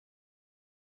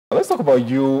let's talk about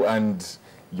you and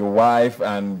your wife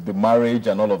and the marriage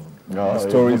and all of the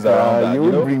stories around that.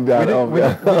 You bring that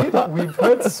up. We've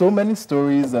heard so many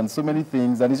stories and so many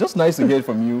things, and it's just nice to hear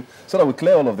from you so that we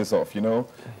clear all of this off, you know.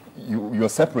 You're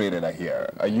separated, I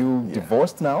hear. Are you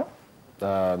divorced now?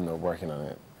 No, working on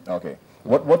it. Okay.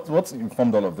 What's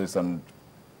informed all of this and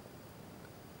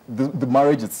the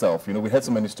marriage itself? You know, we heard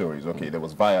so many stories. Okay, there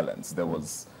was violence, there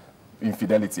was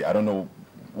infidelity. I don't know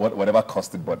whatever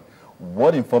caused it, but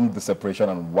what informed the separation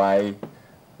and why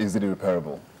is it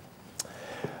irreparable?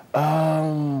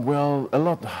 Well, a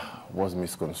lot was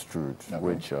misconstrued, Okay.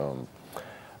 which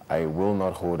I will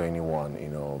not hold anyone, you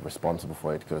know, responsible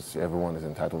for it because everyone is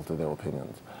entitled to their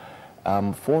opinions.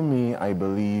 For me, I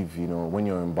believe, you know, when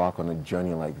you embark on a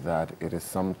journey like that, it is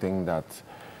something that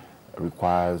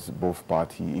requires both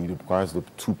parties, it requires the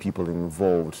two people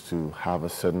involved to have a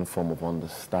certain form of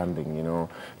understanding, you know.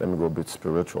 Let me go a bit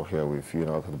spiritual here with, you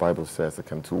know, the Bible says it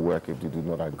can two work if they do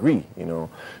not agree, you know.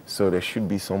 So there should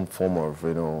be some form of,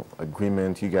 you know,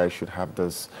 agreement. You guys should have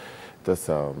this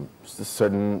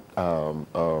certain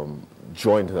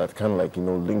joint that kind of like, you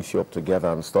know, links you up together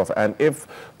and stuff. And if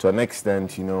to an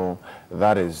extent, you know,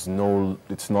 that is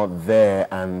it's not there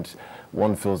and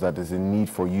one feels that there's a need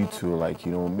for you to, like,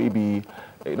 you know, maybe,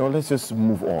 you know, let's just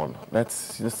move on.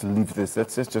 Let's just leave this.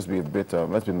 Let's just be a bit,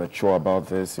 let's be mature about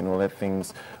this, you know, let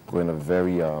things go in a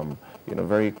very, you know,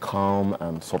 very calm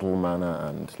and subtle manner,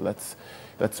 and let's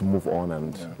move on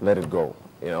and let it go.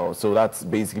 You know, so that's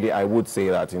basically, I would say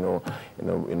that, and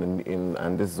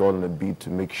this is all in a bid to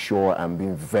make sure I'm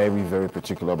being very, very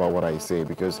particular about what I say,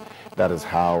 because that is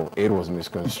how it was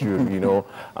misconstrued, you know.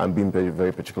 I'm being very,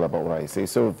 very particular about what I say.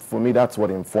 So for me, that's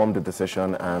what informed the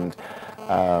decision, and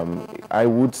I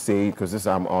would say, because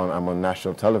I'm on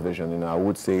national television, you know, I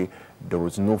would say there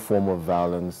was no form of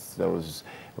violence, there was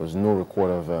no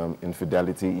record of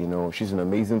infidelity. You know, she's an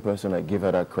amazing person. I give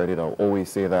her that credit. I'll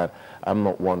always say that. I'm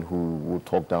not one who will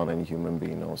talk down any human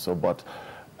being, you know. So, but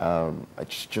I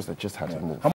just had to move.